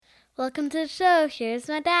Welcome to the show. Here's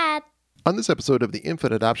my dad. On this episode of the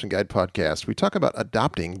Infant Adoption Guide podcast, we talk about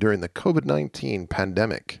adopting during the COVID-19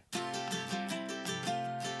 pandemic.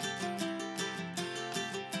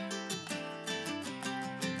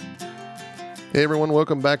 Hey everyone,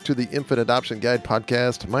 welcome back to the Infant Adoption Guide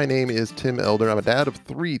podcast. My name is Tim Elder. I'm a dad of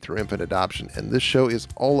 3 through infant adoption, and this show is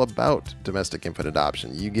all about domestic infant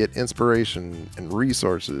adoption. You get inspiration and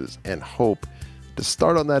resources and hope to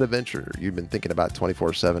start on that adventure you've been thinking about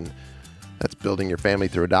 24/7. That's building your family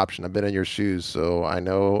through adoption. I've been in your shoes, so I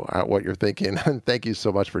know what you're thinking. And thank you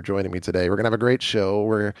so much for joining me today. We're going to have a great show.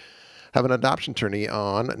 We're having an adoption attorney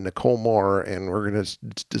on, Nicole Moore, and we're going to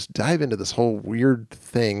just dive into this whole weird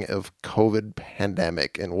thing of COVID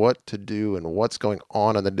pandemic and what to do and what's going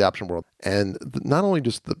on in the adoption world. And not only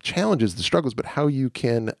just the challenges, the struggles, but how you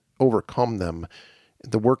can overcome them,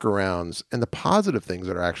 the workarounds, and the positive things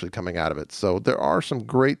that are actually coming out of it. So there are some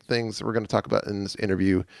great things that we're going to talk about in this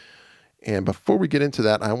interview. And before we get into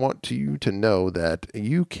that, I want you to know that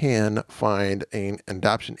you can find an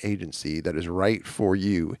adoption agency that is right for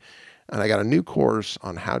you. And I got a new course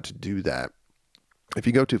on how to do that. If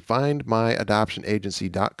you go to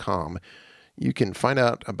findmyadoptionagency.com, you can find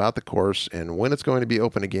out about the course and when it's going to be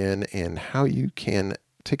open again and how you can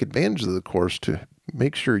take advantage of the course to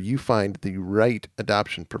make sure you find the right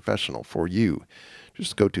adoption professional for you.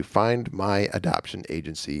 Just go to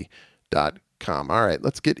findmyadoptionagency.com. All right,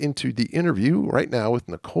 let's get into the interview right now with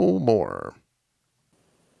Nicole Moore.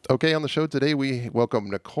 Okay, on the show today, we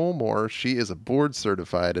welcome Nicole Moore. She is a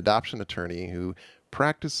board-certified adoption attorney who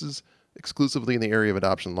practices exclusively in the area of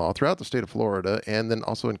adoption law throughout the state of Florida and then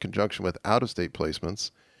also in conjunction with out-of-state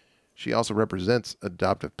placements. She also represents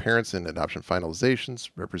adoptive parents in adoption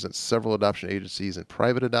finalizations, represents several adoption agencies and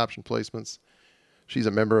private adoption placements. She's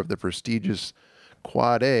a member of the prestigious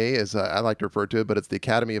Quad A, as I like to refer to it, but it's the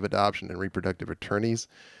Academy of Adoption and Reproductive Attorneys,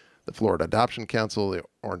 the Florida Adoption Council, the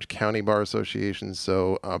Orange County Bar Association.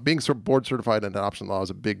 So being board certified in adoption law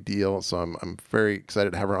is a big deal. So I'm very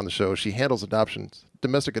excited to have her on the show. She handles adoptions,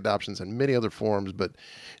 domestic adoptions, and many other forms, but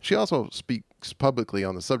she also speaks publicly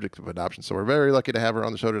on the subject of adoption. So we're very lucky to have her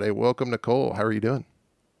on the show today. Welcome, Nicole. How are you doing?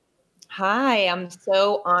 Hi, I'm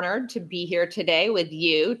so honored to be here today with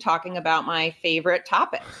you talking about my favorite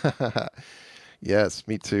topic. Yes,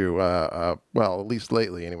 me too. Well, at least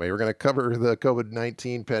lately anyway. We're going to cover the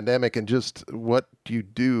COVID-19 pandemic and just what you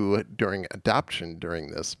do during adoption during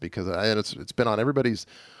this, because it's been on everybody's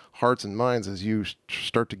hearts and minds as you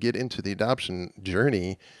start to get into the adoption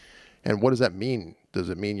journey. And what does that mean? Does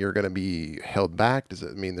it mean you're going to be held back? Does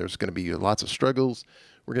it mean there's going to be lots of struggles?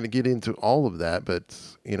 We're going to get into all of that, but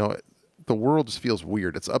the world just feels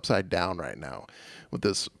weird. It's upside down right now with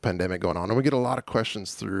this pandemic going on. And we get a lot of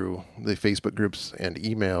questions through the Facebook groups and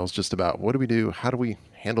emails just about what do we do? How do we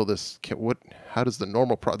handle this? How does the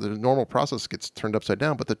normal process gets turned upside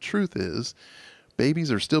down? But the truth is, babies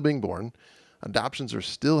are still being born. Adoptions are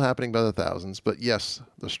still happening by the thousands. But yes,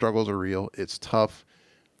 the struggles are real. It's tough.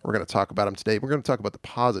 We're going to talk about them today. We're going to talk about the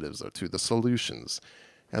positives, though, too, the solutions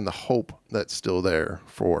and the hope that's still there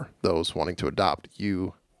for those wanting to adopt,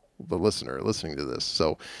 you, the listener, listening to this.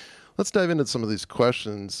 So let's dive into some of these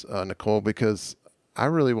questions, Nicole, because I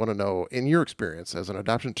really want to know, in your experience as an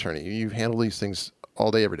adoption attorney, you've handled these things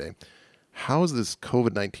all day, every day. How has this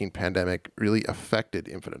COVID-19 pandemic really affected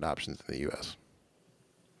infant adoptions in the U.S.?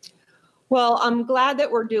 Well, I'm glad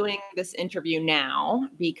that we're doing this interview now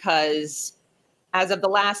because as of the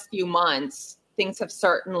last few months, things have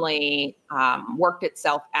certainly worked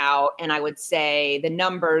itself out. And I would say the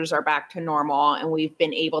numbers are back to normal and we've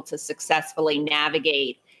been able to successfully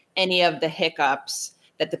navigate any of the hiccups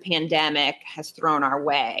that the pandemic has thrown our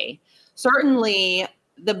way. Certainly,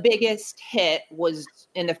 the biggest hit was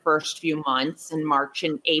in the first few months in March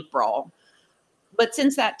and April. But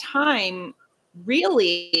since that time,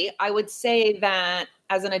 really, I would say that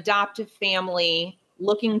as an adoptive family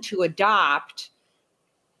looking to adopt,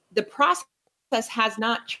 the process has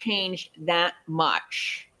not changed that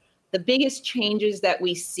much. The biggest changes that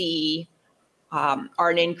we see are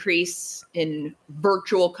an increase in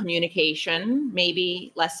virtual communication,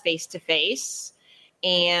 maybe less face-to-face,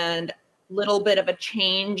 and a little bit of a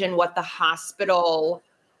change in what the hospital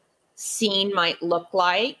scene might look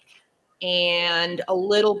like, and a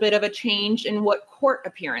little bit of a change in what court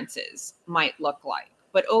appearances might look like.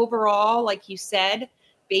 But overall, like you said,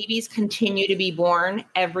 babies continue to be born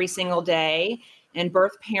every single day, and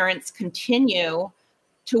birth parents continue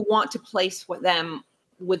to want to place them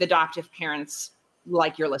with adoptive parents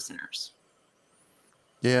like your listeners.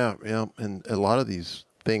 Yeah. And a lot of these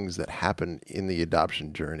things that happen in the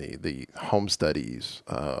adoption journey, the home studies,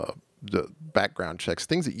 the background checks,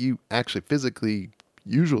 things that you actually physically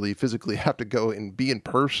usually physically have to go and be in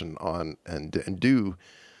person on and do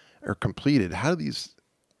or completed. How do these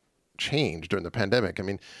change during the pandemic? I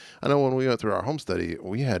mean, I know when we went through our home study,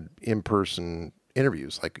 we had in-person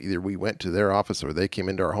interviews. Like either we went to their office or they came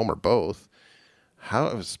into our home or both.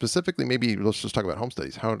 How specifically, maybe let's just talk about home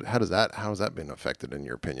studies. How has that been affected in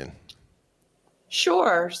your opinion?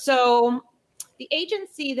 Sure. So the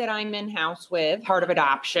agency that I'm in-house with, Heart of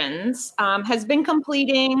Adoptions, has been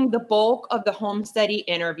completing the bulk of the home study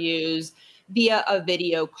interviews via a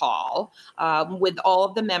video call with all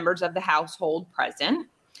of the members of the household present.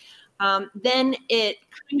 Then it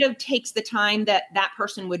kind of takes the time that that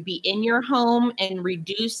person would be in your home and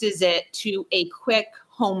reduces it to a quick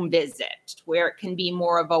home visit where it can be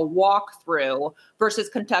more of a walkthrough versus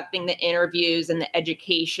conducting the interviews and the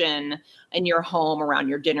education in your home around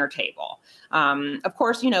your dinner table. Of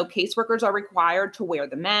course, caseworkers are required to wear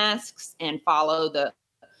the masks and follow the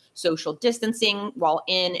social distancing while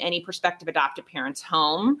in any prospective adoptive parent's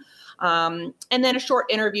home. And then a short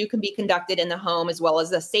interview can be conducted in the home as well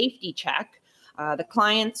as a safety check. The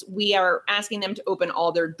clients, we are asking them to open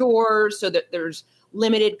all their doors so that there's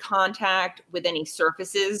limited contact with any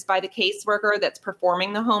surfaces by the caseworker that's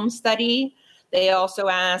performing the home study. They also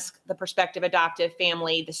ask the prospective adoptive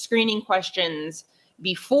family the screening questions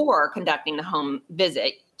before conducting the home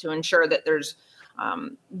visit to ensure that there's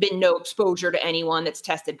been no exposure to anyone that's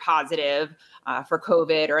tested positive for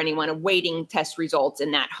COVID or anyone awaiting test results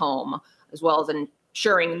in that home, as well as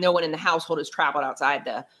ensuring no one in the household has traveled outside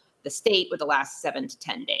the state with the last 7 to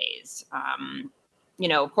 10 days.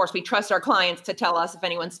 Of course, we trust our clients to tell us if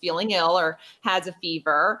anyone's feeling ill or has a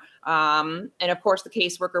fever. And of course, the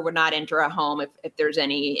caseworker would not enter a home if there's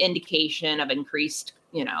any indication of increased,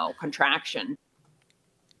 contraction.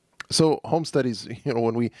 So home studies,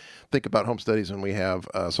 when we think about home studies and we have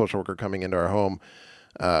a social worker coming into our home,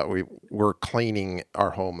 we're cleaning our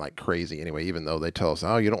home like crazy anyway, even though they tell us,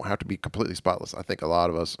 oh, you don't have to be completely spotless. I think a lot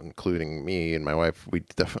of us, including me and my wife, we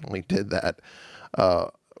definitely did that.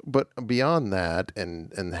 But beyond that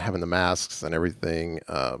and having the masks and everything,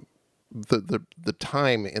 the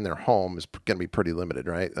time in their home is going to be pretty limited,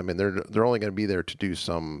 right? I mean, they're only going to be there to do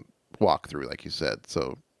some walkthrough, like you said.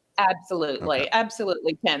 So absolutely, okay.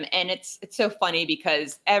 Absolutely, Tim. And it's so funny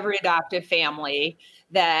because every adoptive family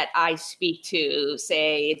that I speak to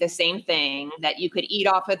say the same thing, that you could eat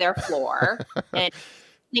off of their floor and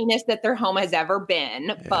cleanest that their home has ever been,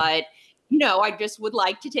 yeah. But I just would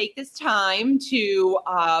like to take this time to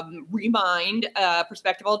remind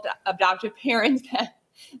prospective adoptive parents that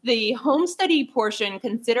the home study portion,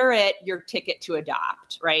 consider it your ticket to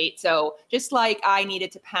adopt, right? So just like I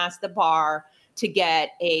needed to pass the bar to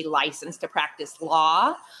get a license to practice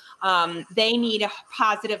law, they need a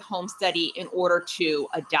positive home study in order to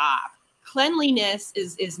adopt. Cleanliness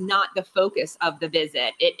is not the focus of the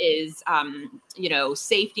visit. It is,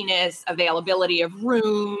 safetiness, availability of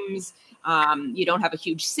rooms. You don't have a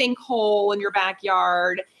huge sinkhole in your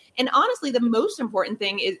backyard. And honestly, the most important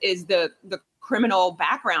thing is the criminal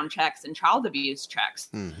background checks and child abuse checks.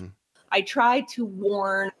 Mm-hmm. I try to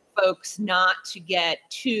warn folks not to get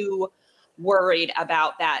too worried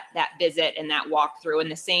about that visit and that walkthrough.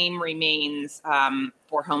 And the same remains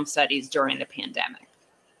for home studies during the pandemic.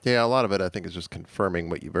 Yeah, a lot of it, I think, is just confirming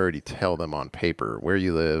what you've already tell them on paper, where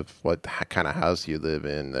you live, what kind of house you live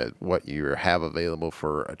in, what you have available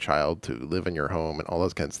for a child to live in your home, and all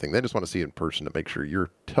those kinds of things. They just want to see it in person to make sure you're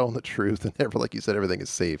telling the truth and like you said, everything is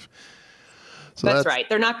safe. So that's right.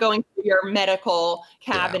 They're not going through your medical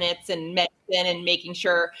cabinets and medicine and making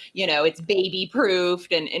sure, it's baby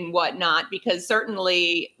proofed and whatnot, because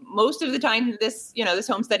certainly most of the time this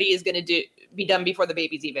home study is going to be done before the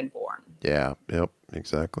baby's even born. Yeah. Yep.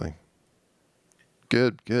 Exactly.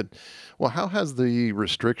 Good. Well, how has the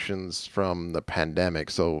restrictions from the pandemic,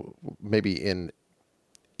 so maybe in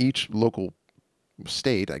each local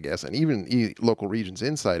state, I guess, and even local regions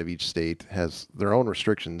inside of each state has their own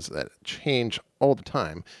restrictions that change all the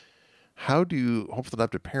time. How do hopeful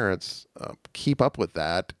adoptive parents keep up with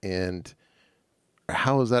that, and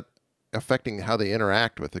how is that affecting how they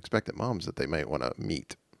interact with expectant moms that they might want to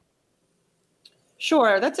meet?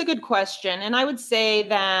 Sure, that's a good question. And I would say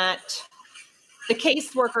that the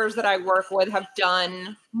caseworkers that I work with have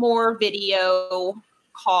done more video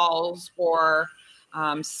calls or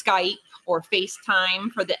Skype or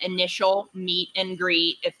FaceTime for the initial meet and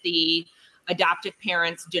greet if the adoptive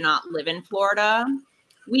parents do not live in Florida.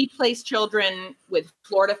 We place children with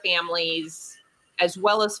Florida families as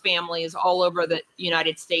well as families all over the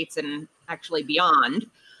United States and actually beyond.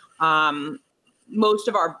 Most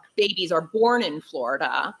of our babies are born in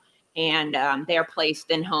Florida, and they are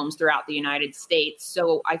placed in homes throughout the United States.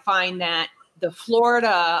 So I find that the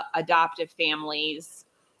Florida adoptive families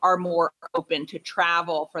are more open to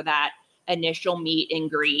travel for that initial meet and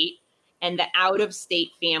greet. And the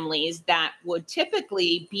out-of-state families that would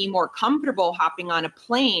typically be more comfortable hopping on a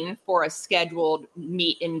plane for a scheduled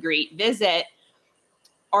meet and greet visit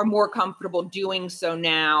are more comfortable doing so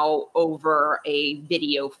now over a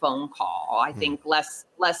video phone call. I think less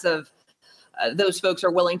of those folks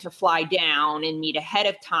are willing to fly down and meet ahead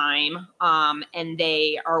of time, and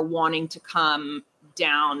they are wanting to come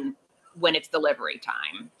down when it's delivery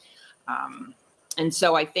time. And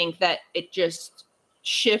so I think that it just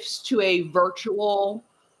shifts to a virtual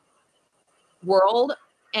world.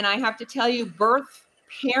 And I have to tell you, birth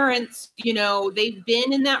parents, they've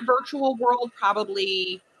been in that virtual world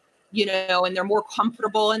probably, and they're more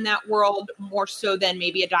comfortable in that world, more so than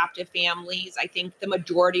maybe adoptive families. I think the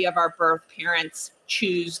majority of our birth parents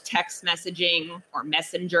choose text messaging or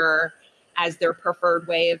messenger as their preferred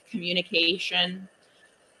way of communication.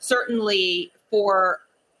 Certainly for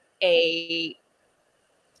a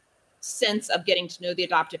sense of getting to know the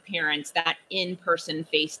adoptive parents, that in-person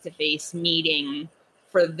face-to-face meeting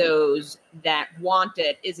for those that want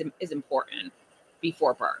it is important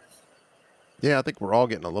before birth. Yeah, I think we're all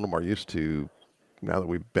getting a little more used to, now that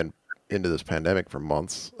we've been into this pandemic for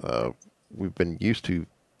months, we've been used to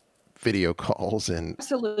video calls and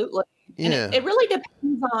absolutely. Yeah. And it really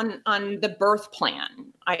depends on the birth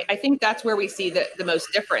plan. I think that's where we see the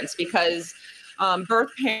most difference, because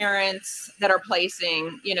birth parents that are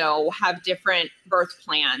placing, have different birth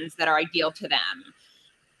plans that are ideal to them.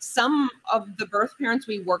 Some of the birth parents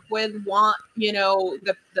we work with want,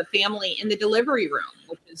 the family in the delivery room,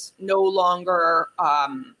 which is no longer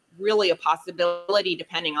really a possibility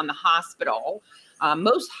depending on the hospital.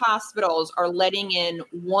 Most hospitals are letting in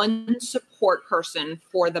one support person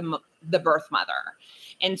for the birth mother.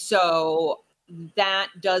 And so that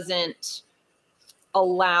doesn't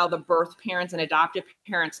allow the birth parents and adoptive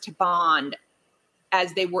parents to bond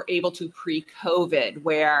as they were able to pre-COVID,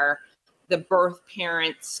 where the birth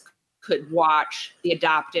parents could watch the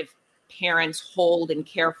adoptive parents hold and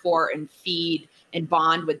care for and feed and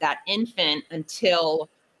bond with that infant until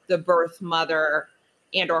the birth mother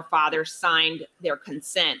and or father signed their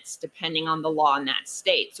consents, depending on the law in that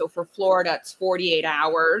state. So for Florida, it's 48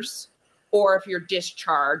 hours, or if you're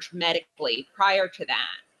discharged medically prior to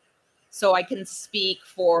that. So I can speak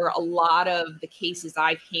for a lot of the cases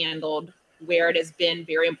I've handled where it has been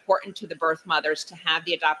very important to the birth mothers to have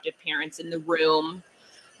the adoptive parents in the room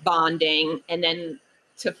bonding, and then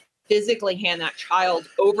to physically hand that child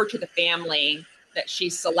over to the family that she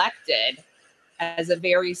selected as a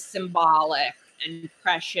very symbolic and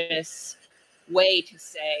precious way to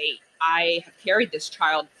say, I have carried this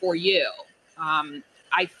child for you.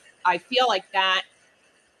 I feel like that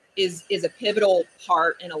is a pivotal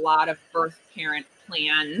part in a lot of birth parent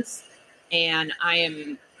plans. And I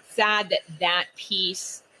am sad that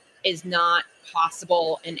piece is not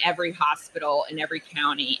possible in every hospital, in every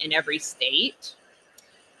county, in every state.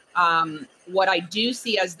 What I do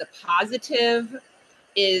see as the positive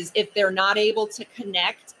is if they're not able to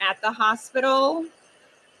connect at the hospital,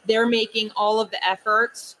 they're making all of the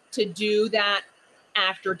efforts to do that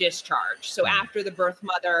after discharge. So after the birth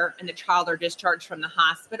mother and the child are discharged from the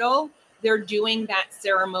hospital, they're doing that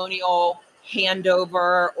ceremonial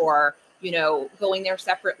handover, or, going their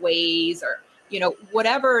separate ways, or,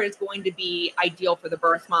 whatever is going to be ideal for the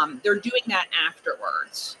birth mom. They're doing that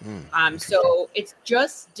afterwards. So it's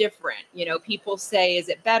just different. People say, is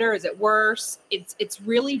it better? Is it worse? It's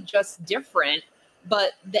really just different.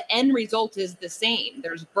 But the end result is the same.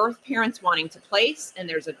 There's birth parents wanting to place, and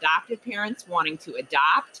there's adoptive parents wanting to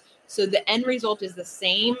adopt. So the end result is the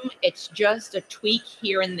same. It's just a tweak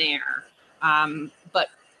here and there. But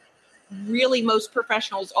really, most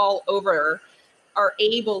professionals all over are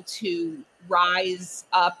able to rise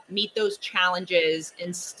up, meet those challenges,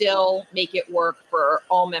 and still make it work for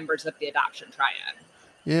all members of the adoption triad.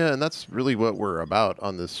 Yeah, and that's really what we're about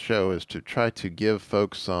on this show, is to try to give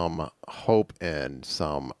folks some hope and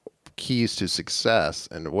some keys to success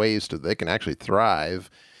and ways to they can actually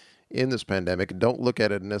thrive in this pandemic. And don't look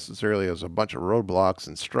at it necessarily as a bunch of roadblocks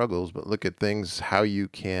and struggles, but look at things, how you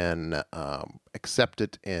can accept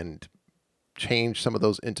it and change some of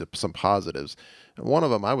those into some positives. And one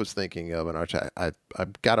of them I was thinking of, and which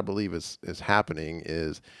I've got to believe is happening,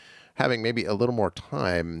 is having maybe a little more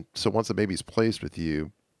time. So once the baby's placed with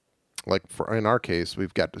you, like in our case,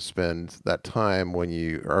 we've got to spend that time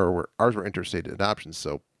when ours were interstate adoptions.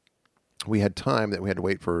 So we had time that we had to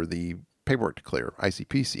wait for the paperwork to clear,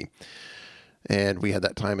 ICPC. And we had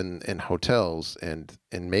that time in hotels, and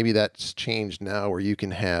maybe that's changed now, where you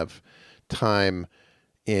can have time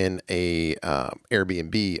in a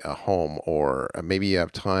Airbnb, a home, or maybe you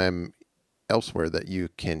have time elsewhere that you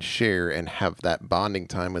can share and have that bonding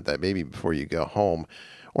time with that baby before you go home.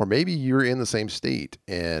 Or maybe you're in the same state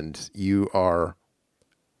and you are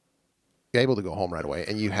able to go home right away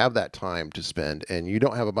and you have that time to spend and you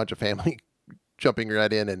don't have a bunch of family jumping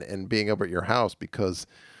right in and being over at your house because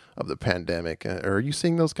of the pandemic. Are you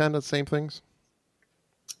seeing those kind of same things?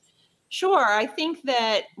 Sure. I think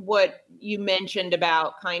that what you mentioned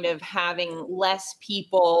about kind of having less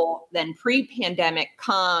people than pre-pandemic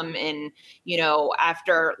come and,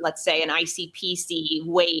 after, let's say, an ICPC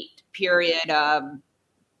wait period of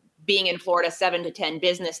being in Florida 7 to 10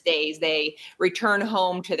 business days, they return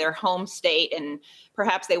home to their home state and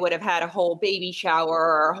perhaps they would have had a whole baby shower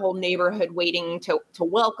or a whole neighborhood waiting to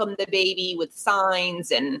welcome the baby with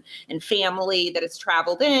signs and family that has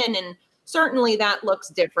traveled in. And certainly that looks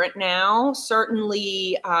different now.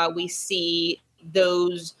 Certainly we see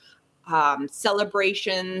those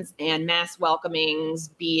celebrations and mass welcomings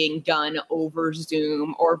being done over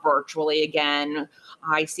Zoom or virtually again.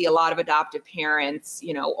 I see a lot of adoptive parents,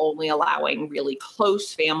 only allowing really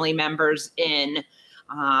close family members in,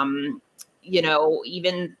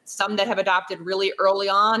 even some that have adopted really early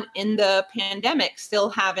on in the pandemic still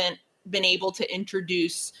haven't been able to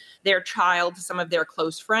introduce their child to some of their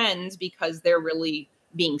close friends because they're really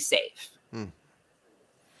being safe.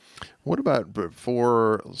 What about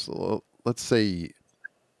before, let's say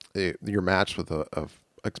you're matched with a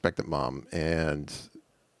expectant mom and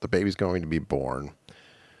the baby's going to be born.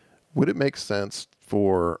 Would it make sense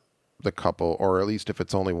for the couple, or at least if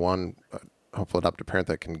it's only one hopeful adoptive parent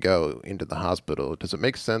that can go into the hospital, does it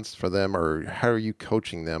make sense for them, or how are you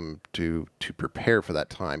coaching them to prepare for that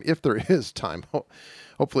time? If there is time,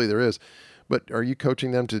 hopefully there is. But are you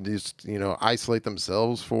coaching them to just, isolate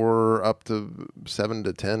themselves for up to 7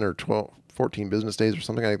 to 10 or 12, 14 business days or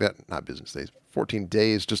something like that? Not business days, 14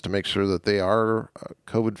 days, just to make sure that they are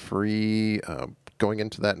COVID-free going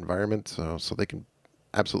into that environment so they can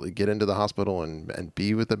absolutely get into the hospital and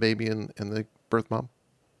be with the baby and the birth mom?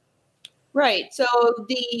 Right. So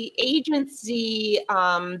the agency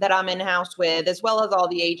that I'm in-house with, as well as all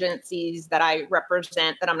the agencies that I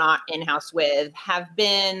represent that I'm not in-house with, have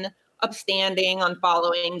been upstanding on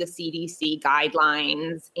following the CDC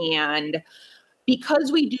guidelines. And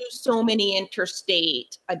because we do so many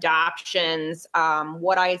interstate adoptions,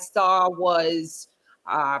 what I saw was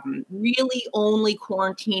really only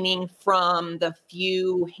quarantining from the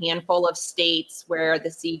handful of states where the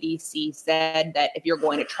CDC said that if you're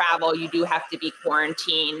going to travel, you do have to be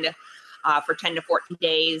quarantined for 10 to 14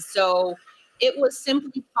 days. So it was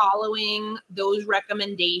simply following those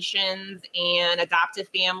recommendations, and adoptive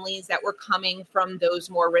families that were coming from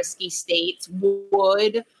those more risky states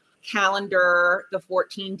would calendar the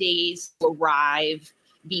 14 days to arrive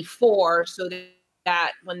before, so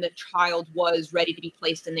that when the child was ready to be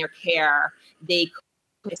placed in their care, they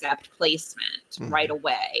could accept placement right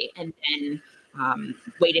away and then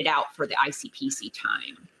waited out for the ICPC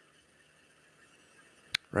time.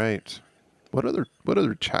 Right. What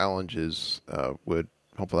other challenges would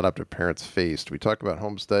hopeful adoptive parents face? We talk about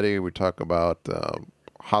home study. We talk about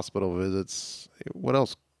hospital visits. What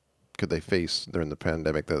else could they face during the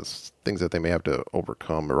pandemic? Those things that they may have to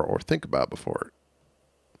overcome or think about before.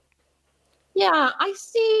 Yeah, I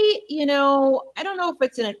see, I don't know if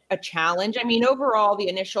it's a challenge. I mean, overall, the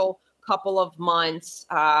initial couple of months,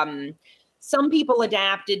 some people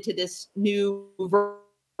adapted to this new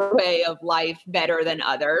way of life better than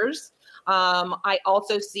others. I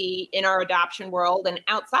also see in our adoption world and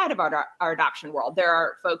outside of our adoption world, there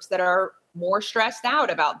are folks that are more stressed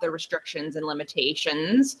out about the restrictions and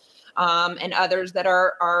limitations, and others that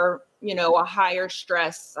are a higher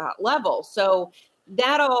stress level. So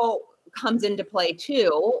that all comes into play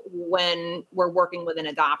too when we're working with an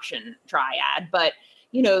adoption triad. But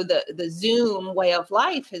the Zoom way of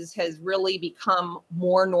life has really become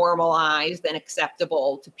more normalized and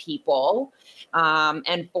acceptable to people,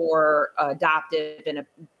 and for adoptive and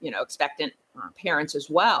expectant parents as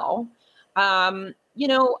well. I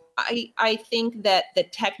think that the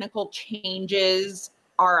technical changes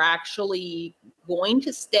are actually going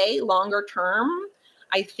to stay longer term.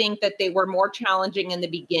 I think that they were more challenging in the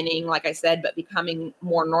beginning, like I said, but becoming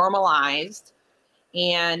more normalized.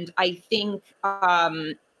 And I think,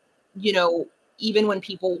 even when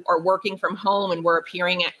people are working from home and we're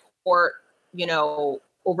appearing at court,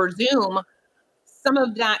 over Zoom, some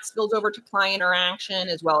of that spills over to client interaction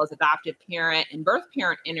as well as adoptive parent and birth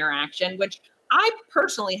parent interaction, which I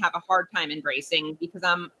personally have a hard time embracing because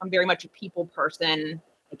I'm very much a people person.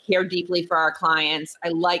 I care deeply for our clients. I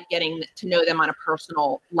like getting to know them on a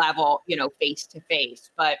personal level, face to face.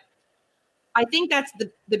 But I think that's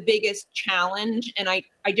the biggest challenge. And I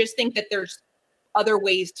just think that there's other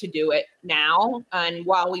ways to do it now. And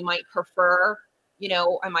while we might prefer,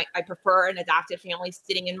 I prefer an adopted family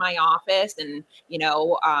sitting in my office and,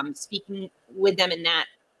 speaking with them in that,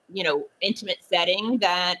 intimate setting,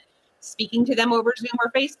 that speaking to them over Zoom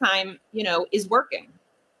or FaceTime, is working.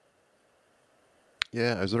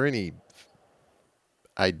 Yeah. Is there any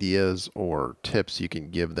ideas or tips you can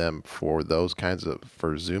give them for those kinds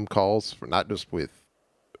for Zoom calls, for not just with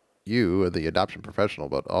you, the adoption professional,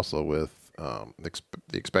 but also with the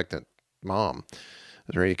expectant mom?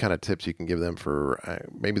 Is there any kind of tips you can give them for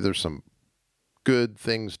maybe there's some good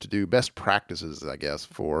things to do, best practices, I guess,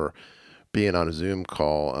 for being on a Zoom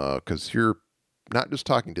call? Because you're not just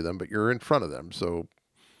talking to them, but you're in front of them. So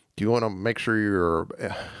do you want to make sure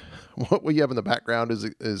what you have in the background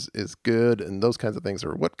is good and those kinds of things?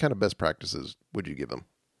 Or what kind of best practices would you give them?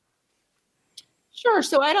 Sure.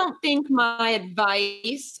 So I don't think my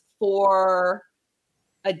advice for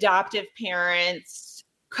adoptive parents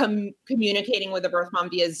communicating with a birth mom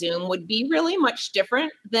via Zoom would be really much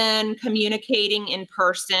different than communicating in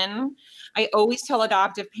person. I always tell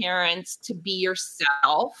adoptive parents to be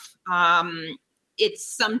yourself.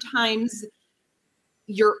 It's sometimes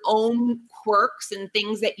your own quirks and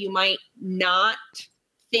things that you might not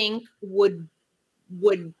think would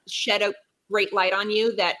shed a great light on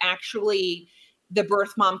you that actually the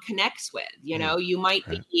birth mom connects with. You might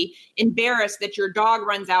be embarrassed that your dog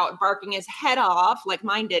runs out barking his head off like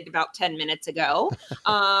mine did about 10 minutes ago.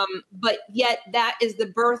 But yet that is the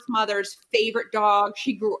birth mother's favorite dog.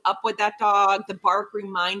 She grew up with that dog. The bark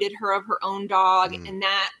reminded her of her own dog. And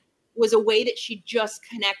that was a way that she just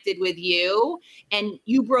connected with you. And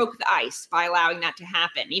you broke the ice by allowing that to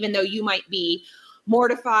happen, even though you might be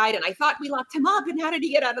mortified. And I thought we locked him up. And how did he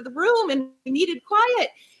get out of the room? And we needed quiet.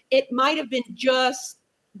 It might have been just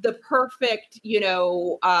the perfect,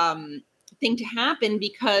 thing to happen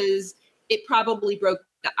because it probably broke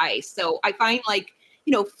the ice. So I find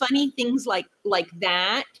funny things like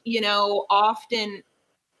that, often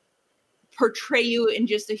portray you in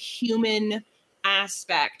just a human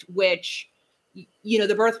aspect, which,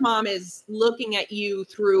 the birth mom is looking at you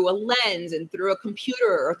through a lens and through a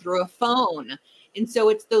computer or through a phone. And so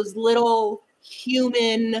it's those little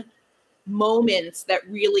human moments that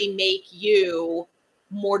really make you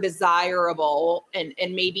more desirable and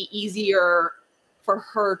maybe easier for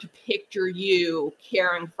her to picture you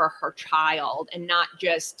caring for her child and not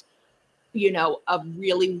just, a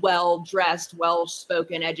really well-dressed,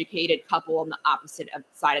 well-spoken, educated couple on the opposite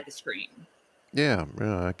side of the screen. Yeah,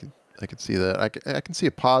 I can see that. I can see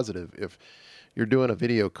a positive if you're doing a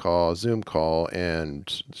video call, Zoom call,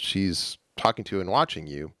 and she's talking to you and watching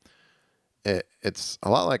you. It's a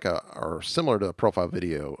lot like or similar to a profile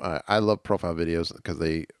video. I love profile videos because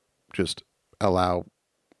they just allow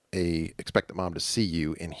a expectant mom to see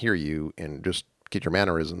you and hear you and just get your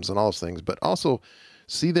mannerisms and all those things, but also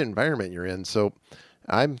see the environment you're in. So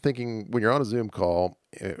I'm thinking when you're on a Zoom call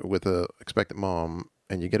with a expectant mom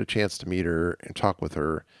and you get a chance to meet her and talk with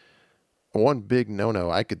her, one big no-no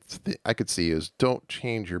I could see is don't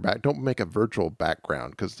change your don't make a virtual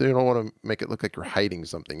background because they don't want to make it look like you're hiding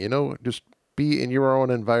something. Just be in your own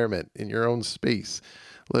environment, in your own space.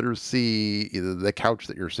 Let her see either the couch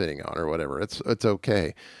that you're sitting on or whatever. It's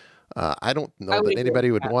okay. I don't know that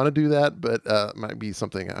anybody would want to do that, but it might be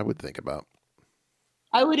something I would think about.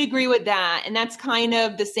 I would agree with that. And that's kind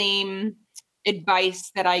of the same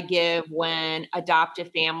advice that I give when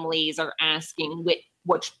adoptive families are asking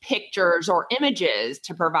which pictures or images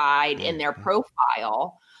to provide in their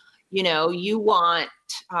profile. You want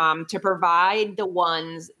to provide the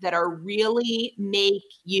ones that are really make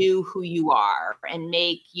you who you are and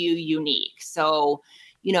make you unique. So,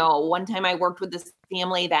 one time I worked with this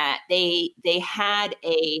family that they had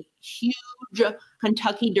a huge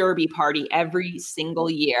Kentucky Derby party every single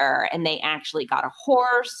year. And they actually got a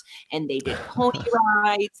horse and they did pony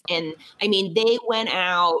rides. And I mean, they went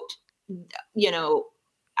out,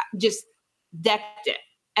 just decked it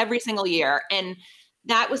every single year. And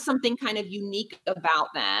that was something kind of unique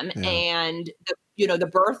about them. Yeah. And the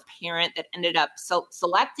birth parent that ended up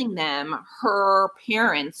selecting them, her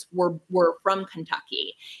parents were from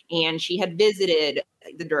Kentucky and she had visited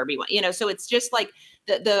the Derby one, so it's just like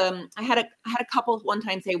I had a couple one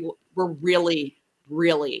time say we're really,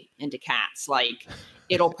 really into cats. Like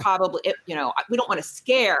it'll probably, we don't want to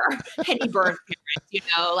scare any birth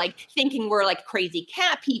parents, like thinking we're like crazy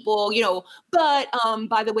cat people, but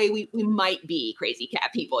by the way, we might be crazy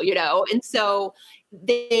cat people, and so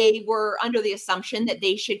they were under the assumption that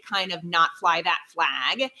they should kind of not fly that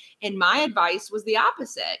flag. And my advice was the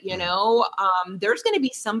opposite. There's going to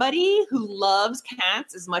be somebody who loves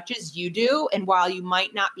cats as much as you do. And while you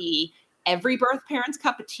might not be every birth parent's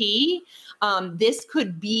cup of tea, this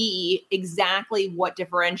could be exactly what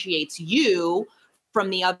differentiates you from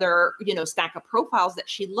the other, stack of profiles that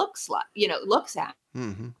she looks at.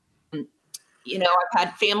 Mm-hmm. I've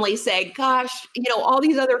had families say, gosh, all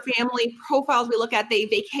these other family profiles we look at, they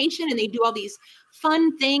vacation and they do all these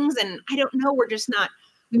fun things. And I don't know, we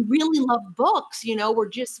really love books, we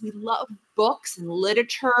love books and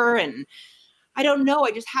literature. And I don't know,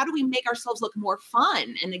 how do we make ourselves look more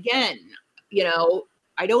fun? And again,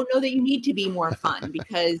 I don't know that you need to be more fun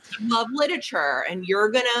because you love literature and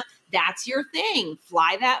that's your thing,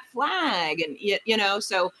 fly that flag. And,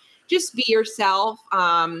 so just be yourself.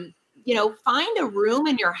 Find a room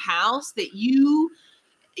in your house that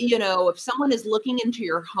if someone is looking into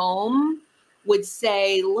your home would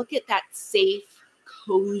say, look at that safe,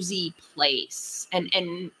 cozy place. And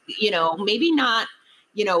maybe not,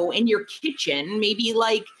 in your kitchen, maybe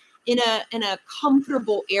like in a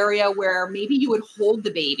comfortable area where maybe you would hold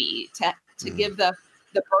the baby to give the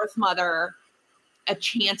birth mother a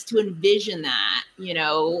chance to envision that,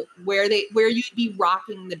 where you'd be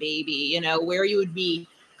rocking the baby, where you would be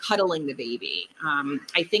cuddling the baby.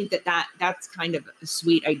 I think that's kind of a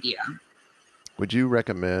sweet idea. Would you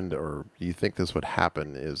recommend, or do you think this would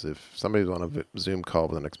happen, is if somebody's on a Zoom call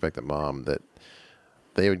with an expectant mom, that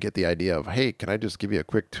they would get the idea of, hey, can I just give you a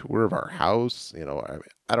quick tour of our house?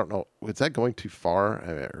 I don't know. Is that going too far?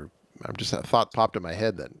 I'm just, a thought popped in my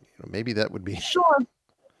head that maybe that would be. Sure.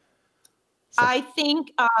 I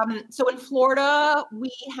think, so in Florida,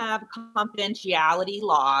 we have confidentiality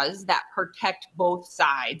laws that protect both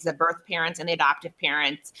sides, the birth parents and the adoptive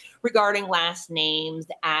parents, regarding last names,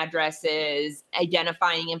 addresses,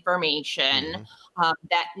 identifying information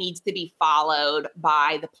that needs to be followed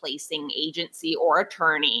by the placing agency or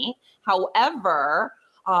attorney. However,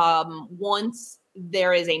 once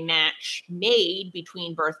there is a match made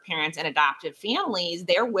between birth parents and adoptive families,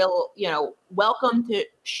 they're welcome to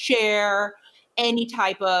share any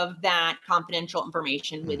type of that confidential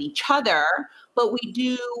information with each other. But we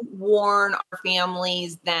do warn our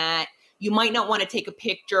families that you might not want to take a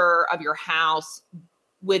picture of your house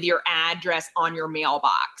with your address on your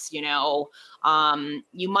mailbox. You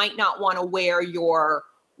might not want to wear your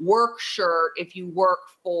work shirt if you work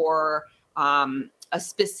for a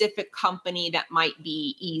specific company that might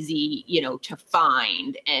be easy, to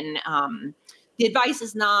find. And the advice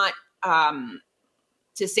is not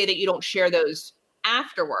to say that you don't share those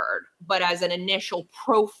afterward, but as an initial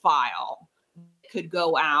profile could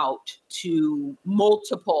go out to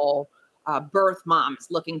multiple birth moms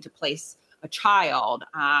looking to place a child.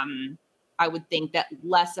 I would think that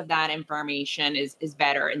less of that information is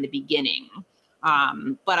better in the beginning.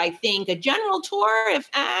 But I think a general tour, if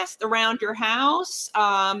asked, around your house,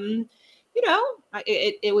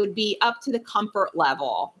 it would be up to the comfort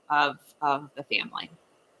level of the family.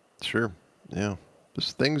 Sure. Yeah.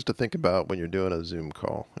 Just things to think about when you're doing a Zoom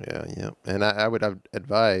call. Yeah. And I would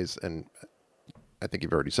advise, and I think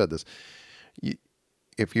you've already said this,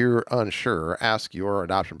 if you're unsure, ask your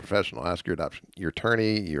adoption professional, ask your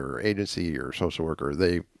attorney, your agency, your social worker.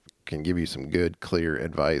 They can give you some good, clear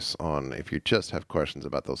advice on if you just have questions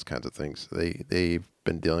about those kinds of things. They've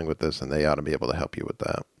been dealing with this, and they ought to be able to help you with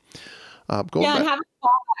that. And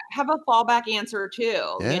have a fallback answer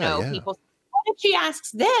too. People, what if she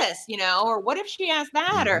asks this, or what if she asks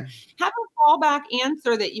that, or have a fallback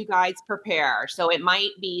answer that you guys prepare. So it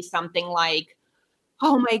might be something like,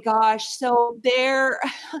 oh my gosh, so there,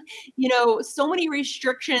 so many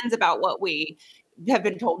restrictions about what we have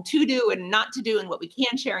been told to do and not to do and what we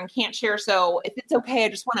can share and can't share. So if it's okay, I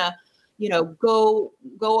just want to, go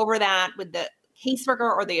over that with the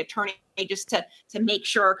caseworker or the attorney just to make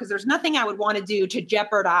sure, because there's nothing I would want to do to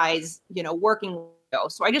jeopardize, working.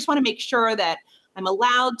 So I just want to make sure that I'm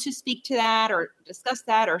allowed to speak to that or discuss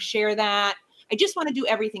that or share that. I just want to do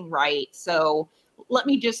everything right. So let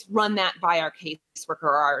me just run that by our caseworker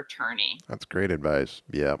or our attorney. That's great advice.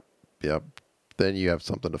 Yep. Then you have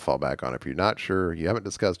something to fall back on. If you're not sure, you haven't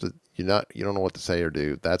discussed it, you don't know what to say or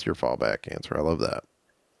do, that's your fallback answer. I love that.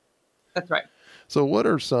 That's right. So what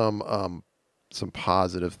are some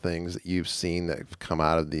positive things that you've seen that have come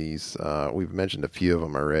out of these? We've mentioned a few of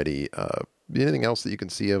them already. Anything else that you can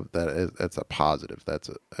see of that's a positive, that's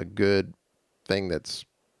a good thing that's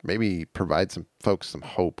maybe provide some folks some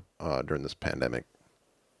hope during this pandemic?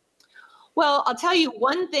 Well, I'll tell you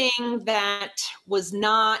one thing that was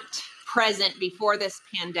not present before this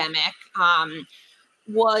pandemic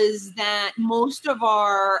was that most of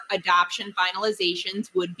our adoption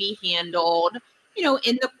finalizations would be handled,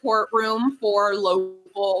 in the courtroom for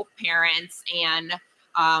local parents and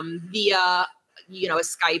via, a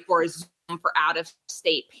Skype or a Zoom for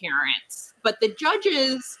out-of-state parents. But the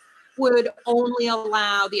judges would only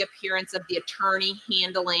allow the appearance of the attorney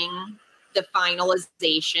handling the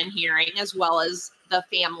finalization hearing, as well as the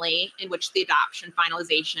family in which the adoption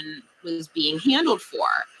finalization was being handled for.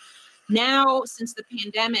 Now, since the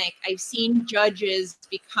pandemic, I've seen judges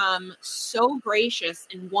become so gracious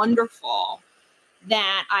and wonderful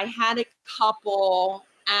that I had a couple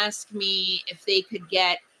ask me if they could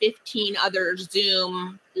get 15 other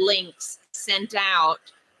Zoom links sent out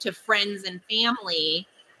to friends and family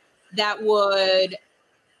that would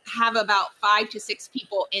have about 5 to 6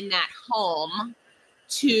 people in that home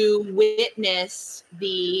to witness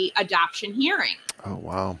the adoption hearing. Oh,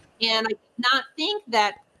 wow. And I did not think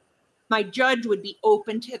that my judge would be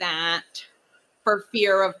open to that for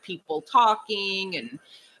fear of people talking and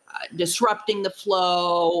disrupting the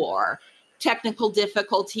flow or technical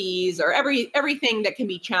difficulties or everything that can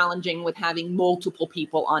be challenging with having multiple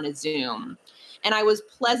people on a Zoom. And I was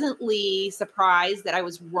pleasantly surprised that I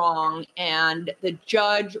was wrong. And the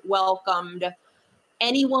judge welcomed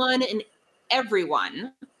anyone and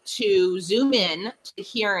everyone to Zoom in to the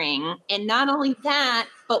hearing. And not only that,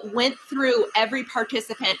 but went through every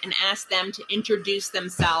participant and asked them to introduce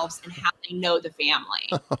themselves and how they know the family.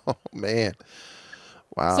 Oh, man.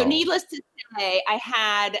 Wow. So needless to say, I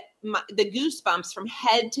had the goosebumps from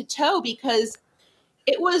head to toe because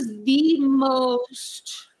it was the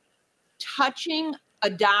most touching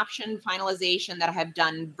adoption finalization that I have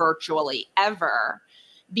done virtually ever,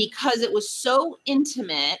 because it was so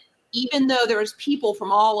intimate. Even though there was people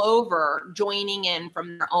from all over joining in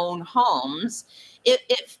from their own homes,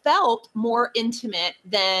 it felt more intimate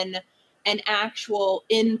than an actual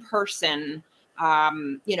in-person,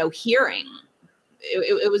 hearing.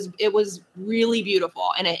 It was really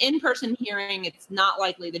beautiful. And an in-person hearing, it's not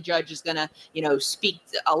likely the judge is going to,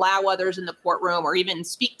 allow others in the courtroom or even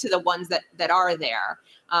speak to the ones that are there.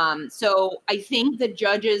 So I think the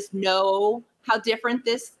judges know how different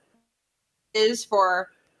this is for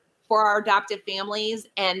our adopted families,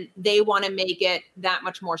 and they want to make it that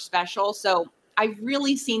much more special. So I've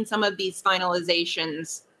really seen some of these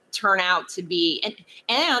finalizations turn out to be,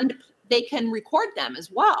 and they can record them as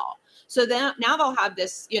well. So then now they'll have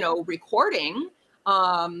this, recording,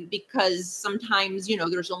 because sometimes,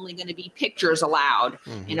 there's only going to be pictures allowed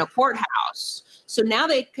in a courthouse. So now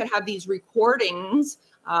they could have these recordings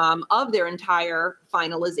of their entire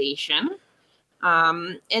finalization.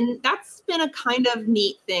 And that's been a kind of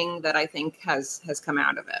neat thing that I think has come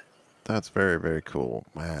out of it. That's very, very cool,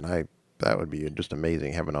 man. That would be just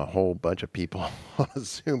amazing, having a whole bunch of people on a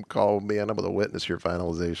Zoom call, being able to witness your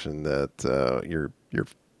finalization, that your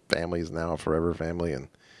family is now a forever family. And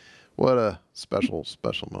what a special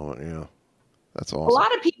moment. That's awesome. A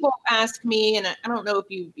lot of people ask me, and I don't know if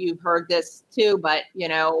you've heard this too, but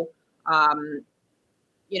are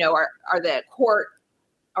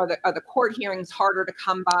the court hearings harder to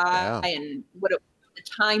come by, and what the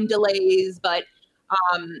time delays? But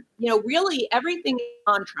really everything is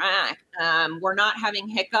on track. We're not having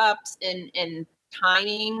hiccups in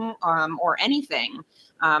timing or anything.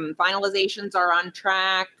 Finalizations are on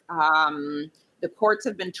track. The courts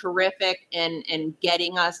have been terrific in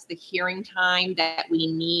getting us the hearing time that we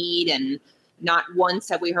need, and not once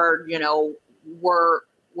have we heard,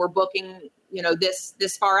 we're booking,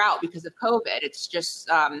 this far out because of COVID. It's just,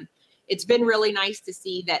 it's been really nice to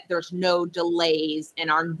see that there's no delays in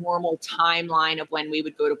our normal timeline of when we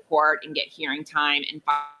would go to court and get hearing time and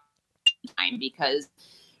time, because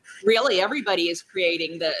really everybody is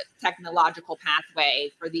creating the technological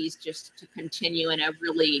pathway for these just to continue in a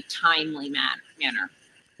really timely manner.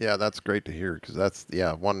 Yeah, that's great to hear, because that's,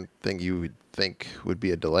 one thing you would think would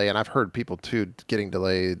be a delay. And I've heard people, too, getting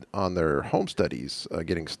delayed on their home studies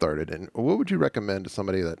getting started. And what would you recommend to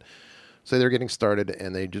somebody that, say they're getting started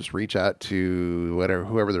and they just reach out to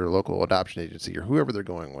whoever their local adoption agency or whoever they're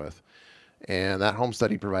going with, and that home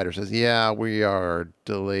study provider says, we are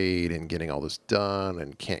delayed in getting all this done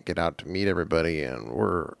and can't get out to meet everybody, and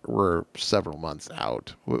we're several months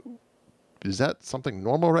out. Is that something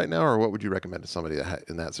normal right now, or what would you recommend to somebody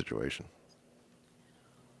in that situation?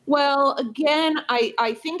 Well, again,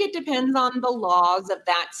 I think it depends on the laws of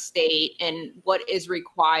that state and what is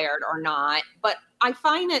required or not. But I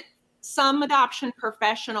find that some adoption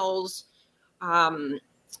professionals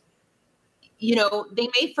they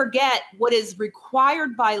may forget what is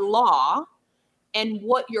required by law and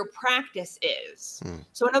what your practice is.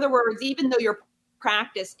 So in other words, even though your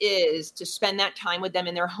practice is to spend that time with them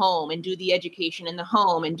in their home and do the education in the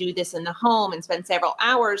home and do this in the home and spend several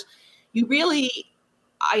hours, you really,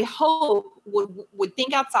 I hope, would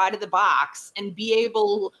think outside of the box and be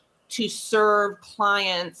able to serve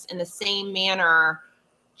clients in the same manner,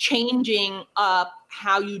 changing up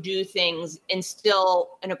how you do things and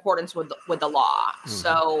still in accordance with the law.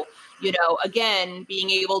 So, again, being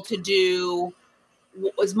able to do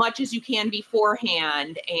as much as you can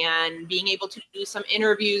beforehand, and being able to do some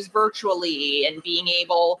interviews virtually, and being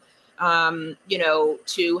able,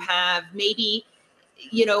 to have maybe,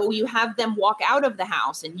 you have them walk out of the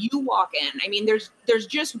house and you walk in. I mean, there's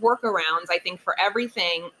just workarounds, I think, for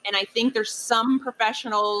everything. And I think there's some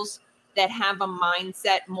professionals that have a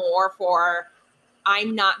mindset more for,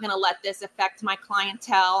 I'm not going to let this affect my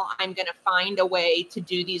clientele. I'm going to find a way to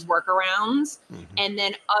do these workarounds. And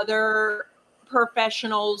then other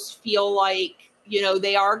professionals feel like,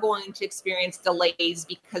 they are going to experience delays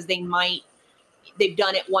because they've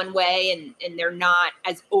done it one way and they're not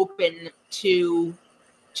as open to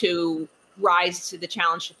rise to the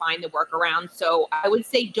challenge to find the workaround. So I would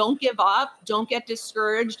say don't give up. Don't get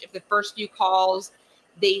discouraged if the first few calls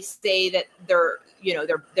they say that they're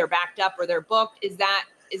backed up or they're booked. Is that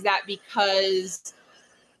because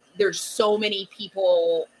there's so many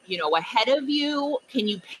people, ahead of you? Can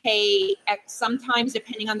you pay sometimes,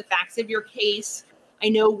 depending on the facts of your case? I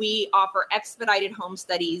know we offer expedited home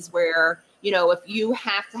studies where, if you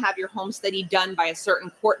have to have your home study done by a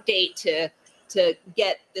certain court date to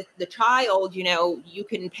get the child, you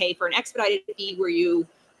can pay for an expedited fee where you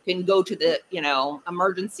can go to the,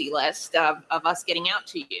 emergency list of us getting out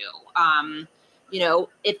to you.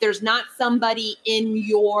 If there's not somebody in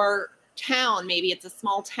your town, maybe it's a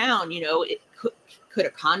small town, it could a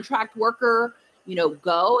contract worker,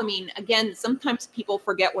 go? I mean, again, sometimes people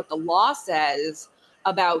forget what the law says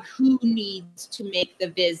about who needs to make the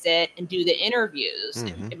visit and do the interviews.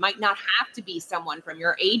 It might not have to be someone from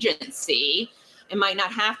your agency. It might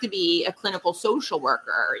not have to be a clinical social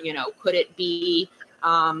worker. Could it be,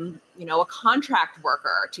 a contract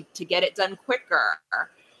worker to get it done quicker?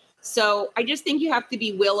 So I just think you have to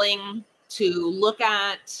be willing to look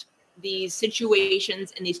at these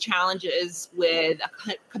situations and these challenges with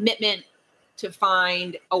a commitment to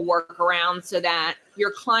find a workaround so that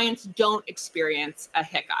your clients don't experience a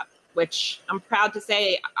hiccup, which I'm proud to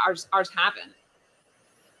say ours haven't.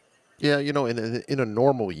 Yeah, in a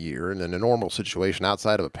normal year and in a normal situation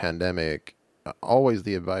outside of a pandemic, always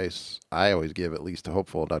the advice I always give, at least to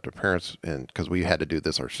hopeful adoptive parents, and because we had to do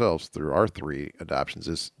this ourselves through our 3 adoptions,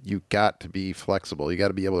 is you got to be flexible. You got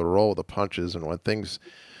to be able to roll with the punches, and when things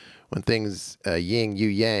yin you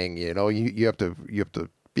yang, you have to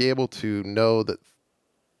be able to know that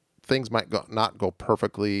things might not go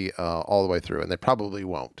perfectly all the way through, and they probably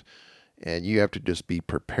won't. And you have to just be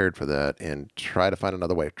prepared for that and try to find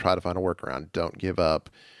another way, try to find a workaround. Don't give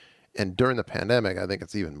up. And during the pandemic, I think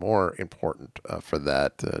it's even more important for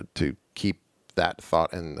that to keep that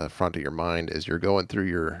thought in the front of your mind as you're going through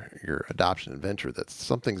your adoption adventure, that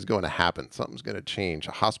something's going to happen. Something's going to change.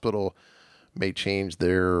 A hospital may change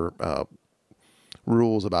their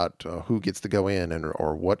rules about who gets to go in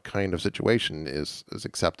or what kind of situation is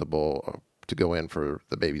acceptable to go in for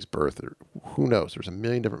the baby's birth. Or who knows? There's a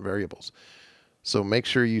million different variables. So make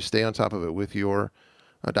sure you stay on top of it with your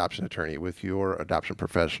adoption attorney, with your adoption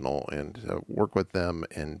professional, and work with them.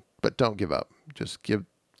 But don't give up. Just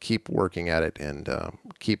keep working at it and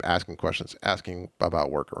keep asking questions, asking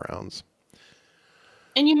about workarounds.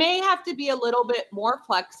 And you may have to be a little bit more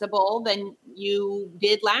flexible than you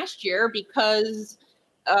did last year because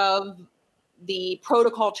of the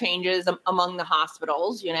protocol changes among the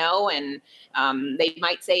hospitals, and they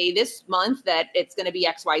might say this month that it's going to be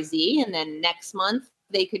XYZ, and then next month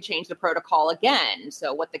they could change the protocol again.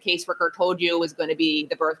 So what the caseworker told you was going to be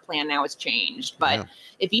the birth plan now has changed. But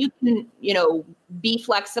if you can, be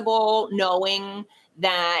flexible, knowing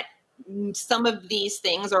that some of these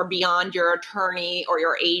things are beyond your attorney or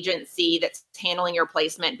your agency that's handling your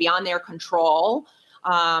placement, beyond their control.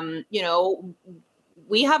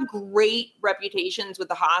 We have great reputations with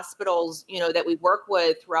the hospitals, that we work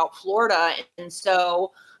with throughout Florida. And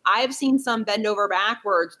so I've seen some bend over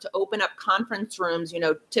backwards to open up conference rooms.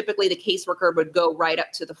 Typically the caseworker would go right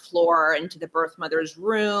up to the floor into the birth mother's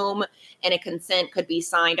room, and a consent could be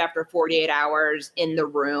signed after 48 hours in the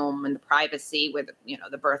room and the privacy with,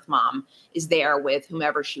 the birth mom is there with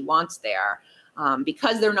whomever she wants there,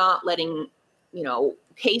 because they're not letting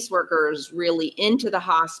caseworkers really into the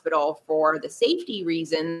hospital for the safety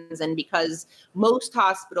reasons. And because most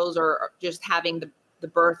hospitals are just having the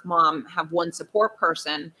birth mom have one support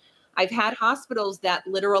person, I've had hospitals that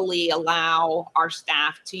literally allow our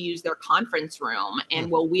staff to use their conference room and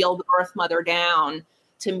will wheel the birth mother down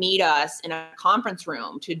to meet us in a conference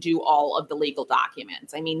room to do all of the legal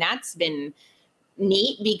documents. I mean, that's been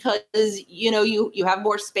neat because, you have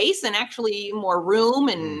more space and actually more room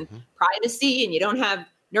and privacy, and you don't have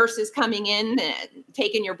nurses coming in and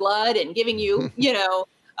taking your blood and giving you,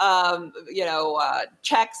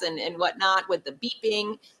 checks and whatnot with the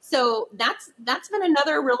beeping. So that's been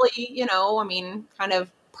another really, kind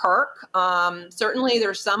of perk. Certainly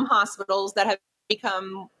there's some hospitals that have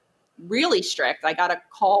become really strict. I got a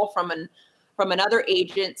call from another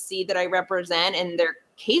agency that I represent, and their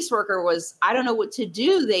caseworker was, I don't know what to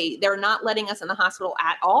do. They're not letting us in the hospital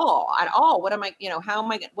at all. What am I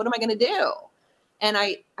going to do? And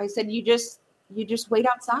I said, you just wait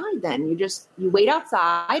outside then. You wait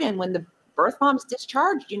outside, and when the birth mom's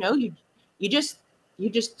discharged, you just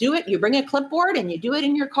do it. You bring a clipboard and you do it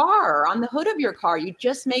in your car or on the hood of your car. You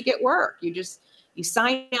just make it work. You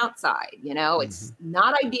sign outside, it's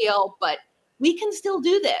not ideal, but we can still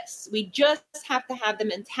do this. We just have to have the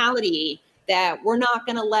mentality that we're not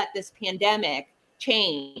going to let this pandemic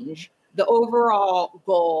change the overall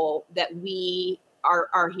goal that we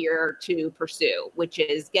are here to pursue, which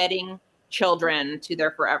is getting children to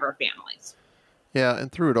their forever families. Yeah,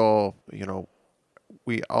 and through it all,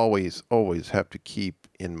 we always have to keep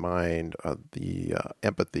in mind the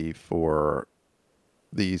empathy for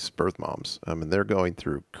these birth moms. I mean, they're going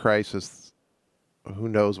through crisis. Who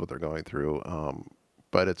knows what they're going through?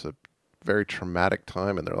 But it's a very traumatic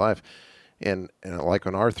time in their life. And like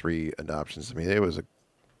on our 3 adoptions, I mean, it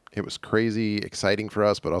was crazy, exciting for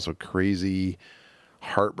us, but also crazy,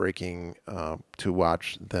 heartbreaking to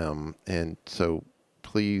watch them. And so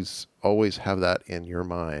please always have that in your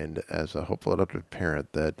mind as a hopeful adoptive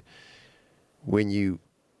parent, that when you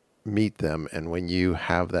meet them and when you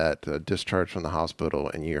have that discharge from the hospital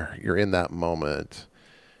and you're in that moment,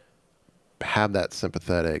 have that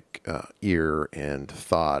sympathetic ear and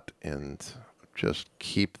thought, and just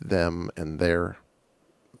keep them and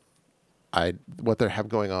what they have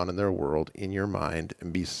going on in their world in your mind,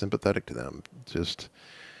 and be sympathetic to them. Just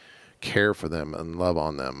care for them and love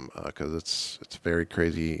on them, because it's a very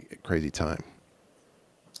crazy time.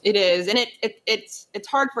 It is, and it's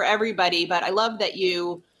hard for everybody. But I love that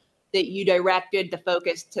you directed the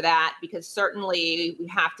focus to that, because certainly we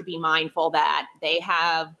have to be mindful that they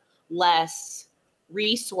have less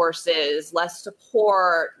resources, less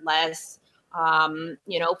support, less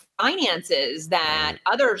finances that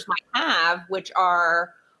others might have, which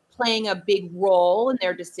are playing a big role in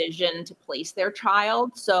their decision to place their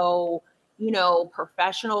child. So,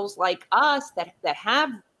 professionals like us that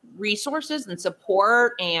have resources and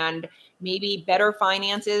support and maybe better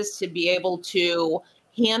finances to be able to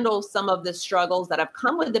handle some of the struggles that have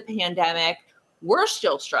come with the pandemic, we're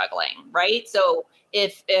still struggling, right? So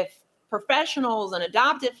if professionals and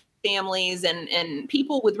adoptive families and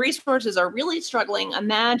people with resources are really struggling,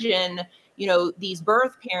 imagine, these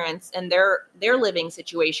birth parents and their living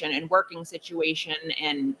situation and working situation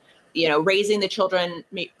and, raising the children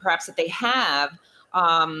perhaps that they have.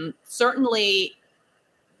 Certainly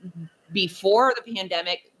before the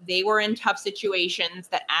pandemic, they were in tough situations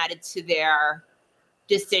that added to their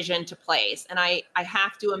decision to place. And I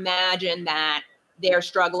have to imagine that they're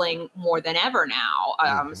struggling more than ever now,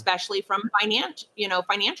 especially from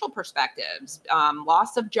financial perspectives,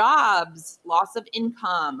 loss of jobs, loss of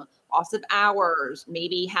income, loss of hours,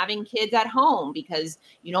 maybe having kids at home because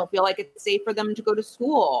you don't feel like it's safe for them to go to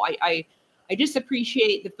school. I just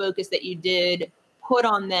appreciate the focus that you did put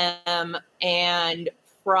on them, and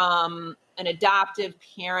from an adoptive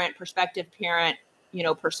parent, prospective parent,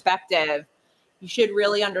 perspective, you should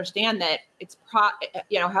really understand that it's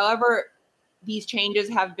however these changes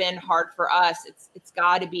have been hard for us, it's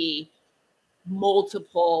got to be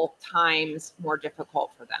multiple times more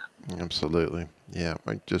difficult for them. Absolutely. Yeah.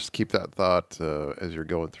 Just keep that thought as you're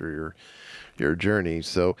going through your journey.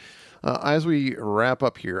 So as we wrap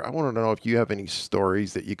up here, I want to know if you have any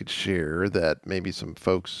stories that you could share that maybe some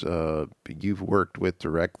folks you've worked with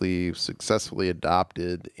directly successfully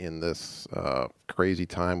adopted in this crazy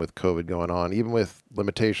time with COVID going on, even with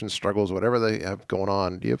limitations, struggles, whatever they have going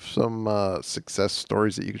on. Do you have some success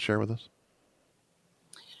stories that you could share with us?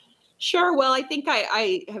 Sure. Well, I think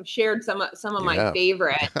I have shared some of my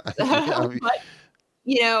favorites, but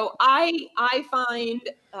I find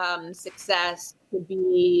success to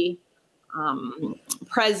be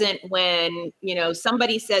present when,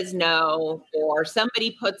 somebody says no, or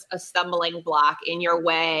somebody puts a stumbling block in your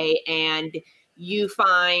way, and you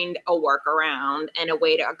find a workaround and a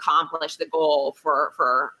way to accomplish the goal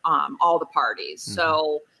for all the parties. Mm-hmm.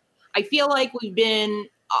 So I feel like we've been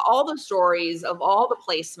all the stories of all the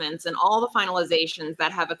placements and all the finalizations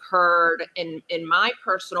that have occurred in my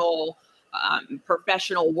personal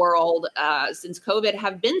professional world since COVID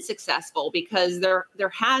have been successful, because there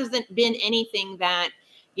hasn't been anything that,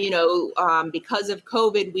 because of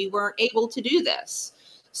COVID, we weren't able to do this.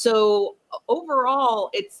 So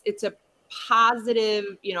overall, it's a positive,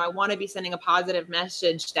 I want to be sending a positive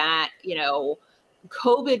message that,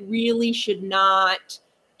 COVID really should not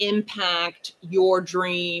impact your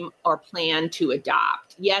dream or plan to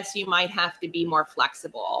adopt. Yes, you might have to be more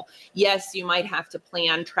flexible. Yes, you might have to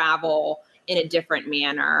plan travel in a different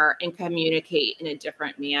manner and communicate in a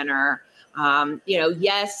different manner.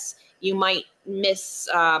 Yes, you might miss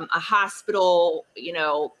a hospital,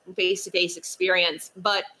 face-to-face experience,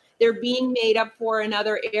 but they're being made up for in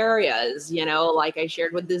other areas, like I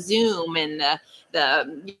shared with the Zoom and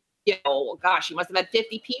the you must have had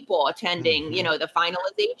 50 people attending, mm-hmm. The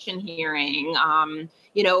finalization hearing.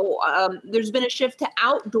 There's been a shift to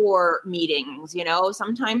outdoor meetings.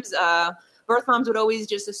 Sometimes birth moms would always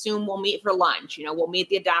just assume we'll meet for lunch. We'll meet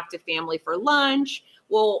the adoptive family for lunch.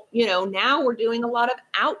 Well, now we're doing a lot of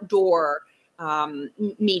outdoor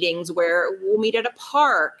meetings where we'll meet at a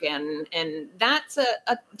park, and that's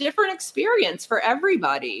a different experience for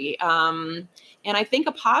everybody. And I think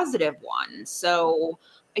a positive one. So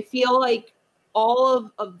I feel like all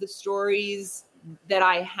of the stories that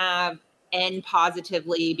I have end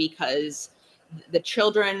positively, because the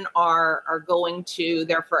children are going to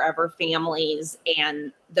their forever families,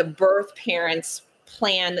 and the birth parents'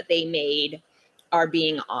 plan that they made are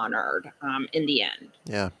being honored in the end.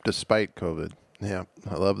 Yeah, despite COVID. Yeah,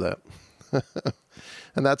 I love that.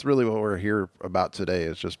 And that's really what we're here about today,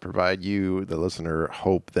 is just provide you, the listener,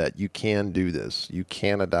 hope that you can do this. You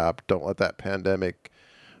can adopt. Don't let that pandemic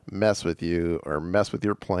mess with you or mess with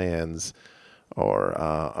your plans,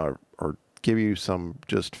 or give you some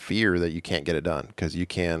just fear that you can't get it done, because you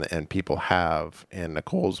can, and people have. And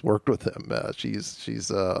Nicole's worked with them. She's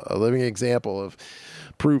a living example of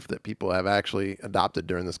proof that people have actually adopted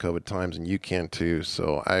during this COVID times, and you can too.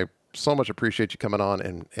 So I so much appreciate you coming on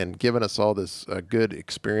and giving us all this good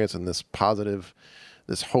experience and this positive,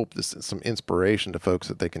 this hope, some inspiration to folks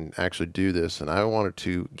that they can actually do this. And I wanted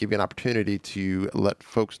to give you an opportunity to let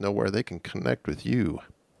folks know where they can connect with you.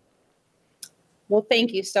 Well,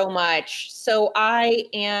 thank you so much. So I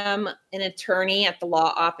am an attorney at the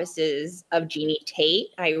law offices of Jeannie Tate.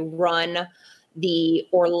 I run the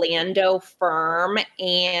Orlando firm,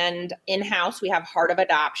 and in-house we have Heart of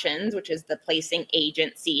Adoptions, which is the placing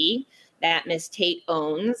agency that Ms. Tate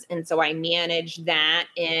owns. And so I manage that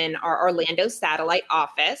in our Orlando satellite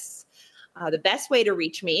office. The best way to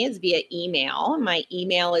reach me is via email. My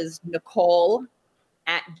email is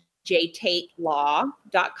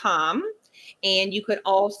nicole@jtatelaw.com. And you could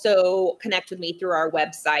also connect with me through our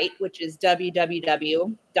website, which is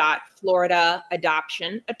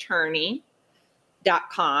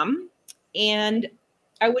www.floridaadoptionattorney.com. And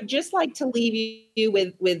I would just like to leave you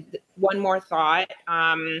with one more thought.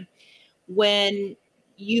 When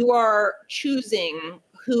you are choosing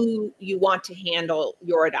who you want to handle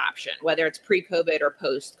your adoption, whether it's pre-COVID or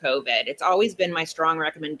post-COVID, it's always been my strong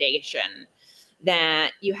recommendation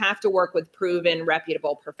that you have to work with proven,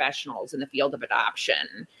 reputable professionals in the field of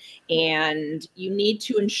adoption. And you need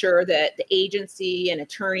to ensure that the agency and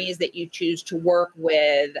attorneys that you choose to work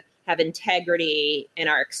with have integrity and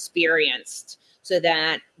are experienced, so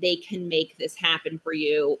that they can make this happen for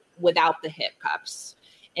you without the hiccups.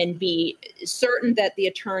 And be certain that the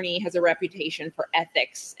attorney has a reputation for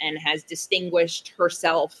ethics and has distinguished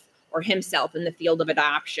herself or himself in the field of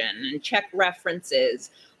adoption, and check references.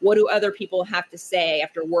 What do other people have to say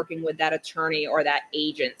after working with that attorney or that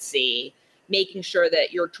agency, making sure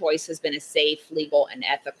that your choice has been a safe, legal, and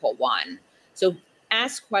ethical one. So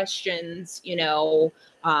ask questions,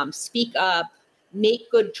 speak up, make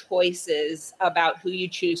good choices about who you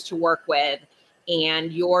choose to work with,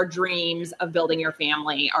 and your dreams of building your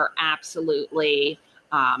family are absolutely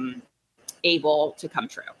able to come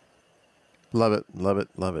true. Love it. Love it.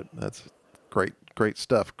 Love it. That's great. Great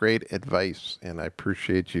stuff. Great advice. And I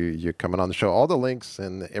appreciate you coming on the show. All the links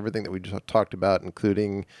and everything that we just talked about,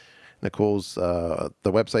 including Nicole's, the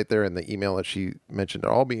website there and the email that she mentioned,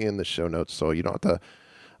 will all be in the show notes. So you don't have to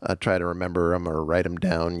try to remember them or write them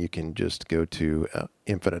down. You can just go to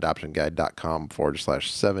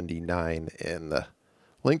infantadoptionguide.com/79 and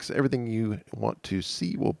Links, everything you want to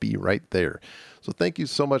see will be right there. So thank you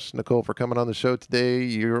so much, Nicole, for coming on the show today.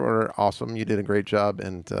 You're awesome. You did a great job,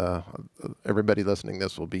 and everybody listening to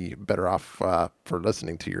this will be better off for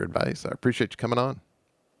listening to your advice. I appreciate you coming on.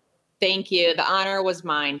 Thank you. The honor was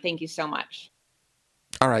mine. Thank you so much.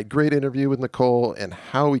 All right, great interview with Nicole and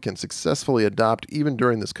how we can successfully adopt even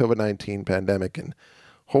during this COVID-19 pandemic. And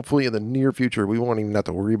hopefully in the near future, we won't even have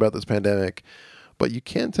to worry about this pandemic. But you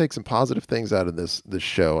can take some positive things out of this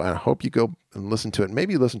show. And I hope you go and listen to it.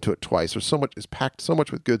 Maybe listen to it twice. There's so much, it's packed so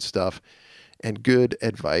much with good stuff and good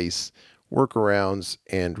advice, workarounds,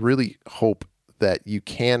 and really hope that you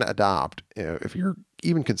can adopt. If you're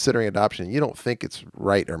even considering adoption, you don't think it's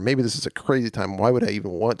right, or maybe this is a crazy time. Why would I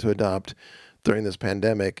even want to adopt during this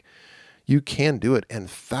pandemic? You can do it, and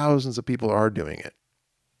thousands of people are doing it.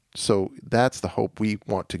 So that's the hope we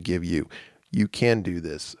want to give you. You can do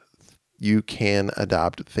this. You can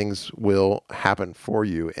adopt. Things will happen for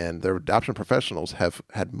you. And the adoption professionals have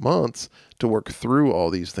had months to work through all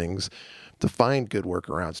these things, to find good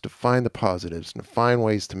workarounds, to find the positives, and to find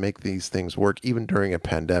ways to make these things work even during a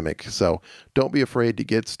pandemic. So don't be afraid to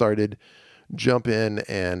get started. Jump in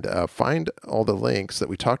and find all the links that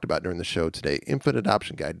we talked about during the show today.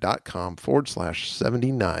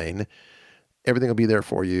 infantadoptionguide.com/79. Everything will be there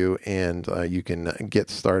for you, and you can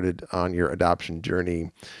get started on your adoption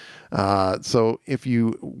journey. So if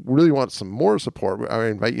you really want some more support, I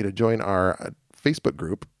invite you to join our Facebook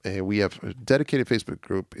group. We have a dedicated Facebook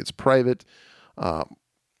group. It's private.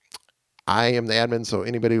 I am the admin, so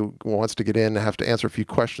anybody who wants to get in have to answer a few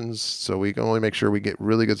questions. So we can only make sure we get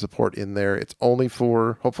really good support in there. It's only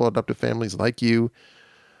for hopeful adoptive families like you.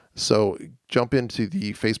 So jump into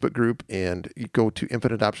the Facebook group and you go to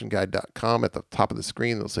infantadoptionguide.com. At the top of the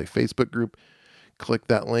screen, they'll say Facebook group. Click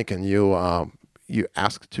that link and you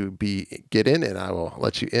ask to get in, and I will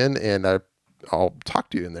let you in, and I'll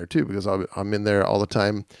talk to you in there too, because I'm in there all the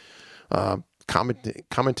time,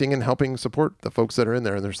 commenting and helping support the folks that are in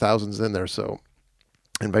there, and there's thousands in there. So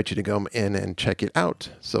I invite you to come in and check it out.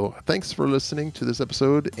 So thanks for listening to this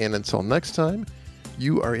episode, and until next time,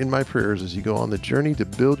 you are in my prayers as you go on the journey to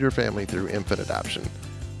build your family through infant adoption.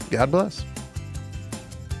 God bless.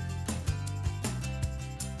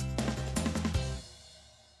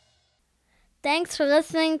 Thanks for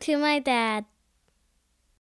listening to my dad.